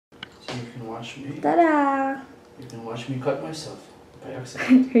You can watch me. Ta-da! You can watch me cut myself by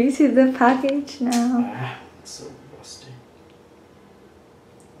accident. You see the package now. Ah, it's so rusty.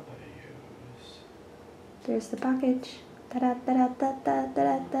 There's the package. Ta-da, ta-da, ta-da,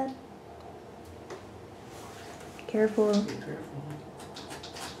 ta-da, ta-da. Careful. Be careful.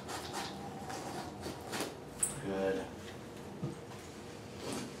 Good.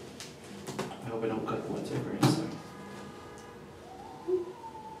 I hope I don't cut whatever inside.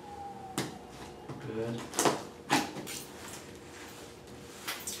 Good.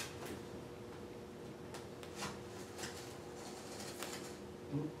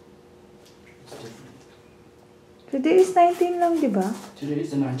 It's different. Today is 19 lang, di ba? Today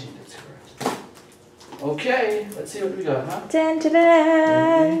is the 19th, that's correct. Okay, let's see what we got, huh? Dun, dun,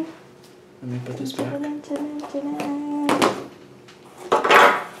 dun. Let me put this back. Dun, dun, dun, dun.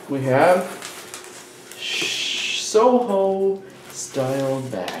 We have Soho style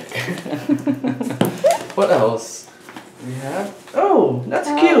bag. What else? We have, oh, that's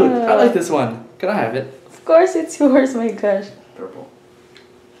cute. I like this one. Can I have it? Of course it's yours, my gosh. Purple.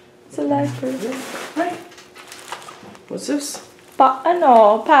 It's a light purple. Right. What's this?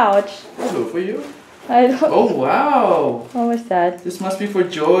 Pouch. Oh, for you? I don't. Oh, wow. What was that? This must be for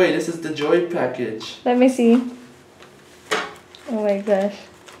Joy. This is the Joy package. Let me see. Oh my gosh.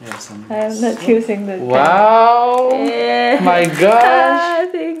 Yeah, some. I'm not using the Wow. Yeah. My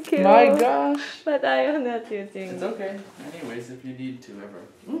gosh. Thank you. My gosh. But I am not using It's okay. Anyways, if you need to ever.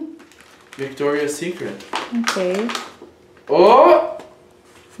 Victoria's Secret. Okay. Oh!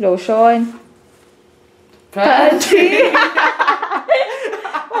 Lotion. Panty!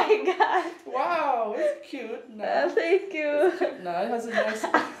 My god. Wow, it's cute. Nice. Thank you. No, it has a nice.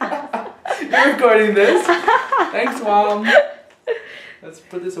 You're recording this. Thanks, Mom. Let's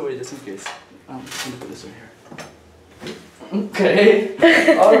put this away just in case. Let me put this over here. Okay.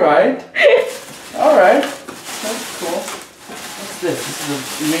 Alright. Alright. That's cool. What's this? This is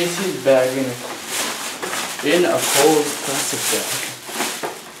a Macy's bag in a cold plastic bag.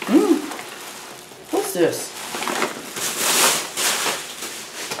 What's this?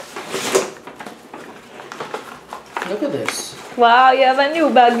 Look at this. Wow, you have a new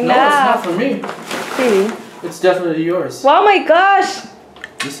bag No, now. it's not for me. Really? It's definitely yours. Wow, my gosh.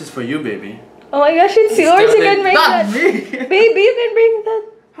 This is for you, baby. Oh my gosh, it's yours. You can bring not that. me. Baby, you can bring that.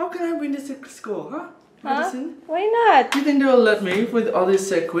 How can I bring this to school, huh? Huh? Medicine? Why not? You think they'll let me with all these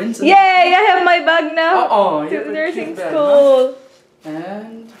sequins? Yay, I have my bag now. Oh, you To have a nursing cute bag, school. huh?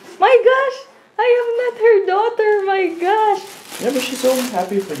 And My gosh, I have met her daughter. My gosh. yeah, but she's so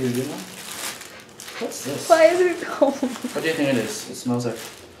happy for you, you know. What's this? Why is it cold? What do you think it is? It smells like.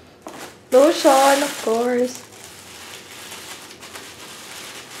 Lotion, of course.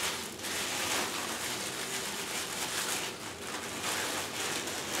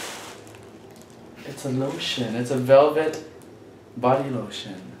 It's a lotion. It's a velvet body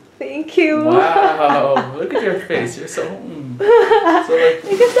lotion. Thank you. Wow! Look at your face. You're so. So like.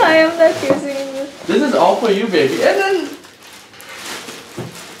 Because I am not using this. This is all for you, baby. And then.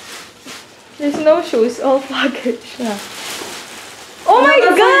 There's no shoes, all package na. Oh my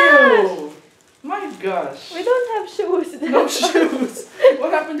Another for gosh! you. My gosh. We don't have shoes. No shoes.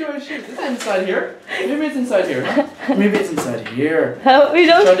 What happened to our shoes? Is it inside here? Maybe it's inside here. Maybe it's inside here. We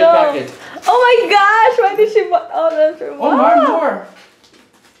don't Try to know. pack it. Oh my gosh! Why did she put all that from? Oh, more.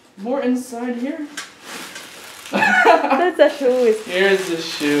 More inside here. That's a shoes. Here's the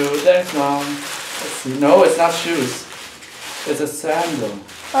shoe. Thanks, Mom. Let's see. No, it's not shoes. It's a sandal.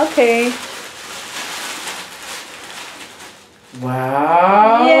 Okay.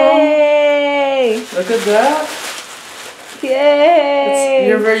 Wow. Yay! Look at that. Yay!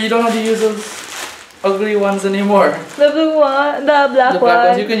 You don't have to use those ugly ones anymore. The blue one, the black The one. black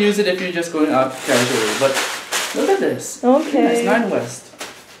ones, you can use it if you're just going out casually. But look at this. Okay. It's 9 West.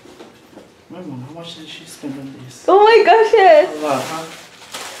 My mom, how much did she spend on these? Oh my gosh, A yes! lot, huh?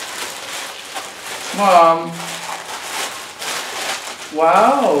 Mom.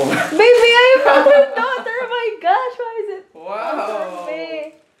 Wow. Baby, I brought her daughter! Oh my gosh, why is it? Wow. For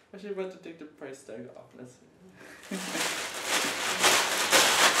me? I should about to take the price tag off. Let's see.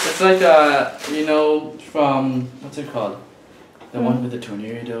 It's like you know, from what's it called? The one with the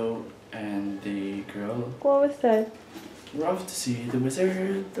tornado and the girl. What was that? We're off to see the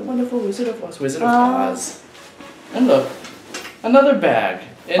wizard, the wonderful Wizard of Oz, Wizard of Ah. Oz. And look, another bag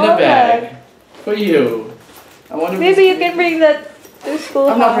in a Oh, bag for you. I wonder. if Maybe this- you can bring that to school.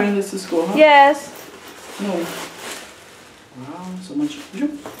 I'm not huh? bringing this to school, huh? Yes. No. Wow, so much.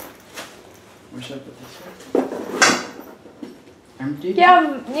 Where should I put this? Empty? You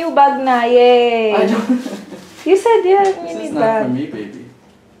have new bag na, yay! I don't. You said you have This mini is not for bag. me, baby.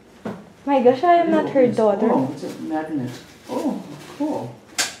 My gosh, I am not her Ew, daughter. Oh, it's a magnet. Oh, cool.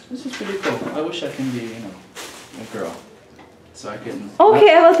 This is pretty cool. I wish I can be, a girl. So I can...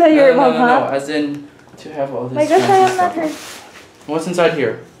 Okay, I will tell your mom, no, huh? as in to have all this My gosh, I fancy am not stuff. her. What's inside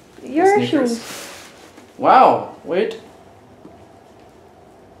here? Your Sneakers. shoes. Wow, wait.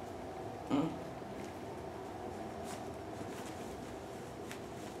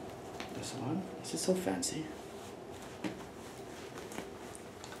 This one? This is so fancy.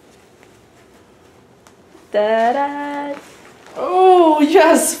 Ta-da! Oh,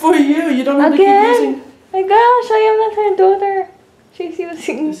 yes, for you. You don't have to keep Again? using... My gosh, I am not her daughter. She's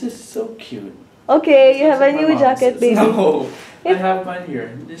using. This is so cute. Okay, you This have a is my new mom's. jacket, baby. No, I have mine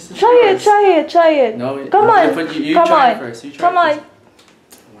here. This is Try it, yours. try it, try it. No, Come on, but you come try it on, first. You try come it on. first.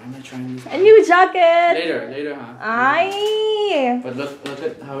 Why am I trying this? A new jacket. Later, huh? Ay. But look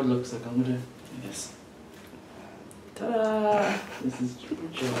at how it looks like. I'm gonna do this. Ta-da! This is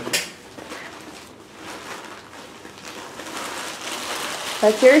joy.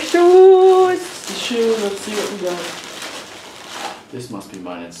 That's your shoes. The shoe. Let's see what we got. This must be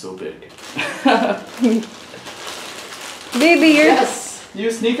mine. It's so big. Baby, Yes. New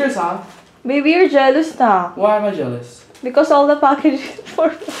sneakers, huh? you're jealous now. Why am I jealous? Because all the packages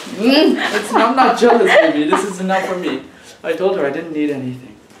for I'm not jealous, baby. This is enough for me. I told her I didn't need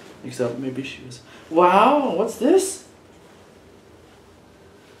anything. Except maybe shoes. Wow, what's this?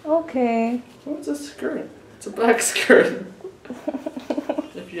 Okay. What's a skirt? It's a black skirt.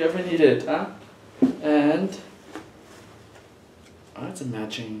 If you ever need it, huh? And... oh, it's a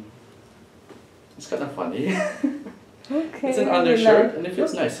matching... it's kind of funny. Okay. It's an undershirt and it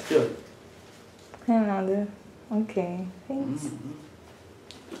feels nice. Feel it. Another. Okay. Thanks.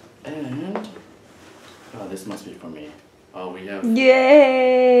 And... oh, this must be for me. Oh, we have...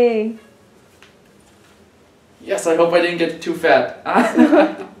 Yay! yes, I hope I didn't get too fat.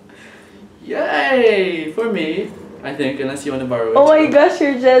 Yay! For me, I think, unless you want to borrow it. Oh my gosh,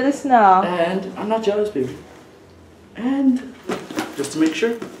 you're jealous now. And I'm not jealous, baby. And just to make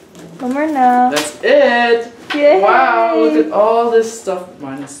sure, No more now. that's it. Yay! Wow! Look at all this stuff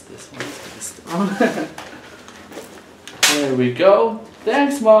minus this one. There we go.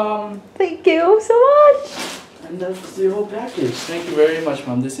 Thanks, Mom. Thank you so much. And that's the whole package. Thank you very much,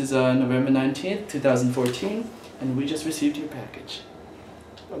 Mom. This is November 19th, 2014, and we just received your package.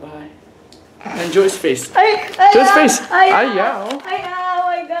 Bye bye. And Joy's face. Joy's face. Ayaw. Oh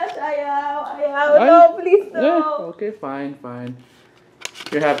my gosh, ayaw. No, please no. Yeah, okay, fine.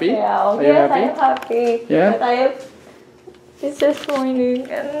 You're happy? Yeah, Are you yes, happy? I am happy. Yeah? But it's just morning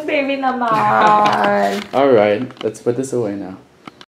and baby naman. Alright, let's put this away now.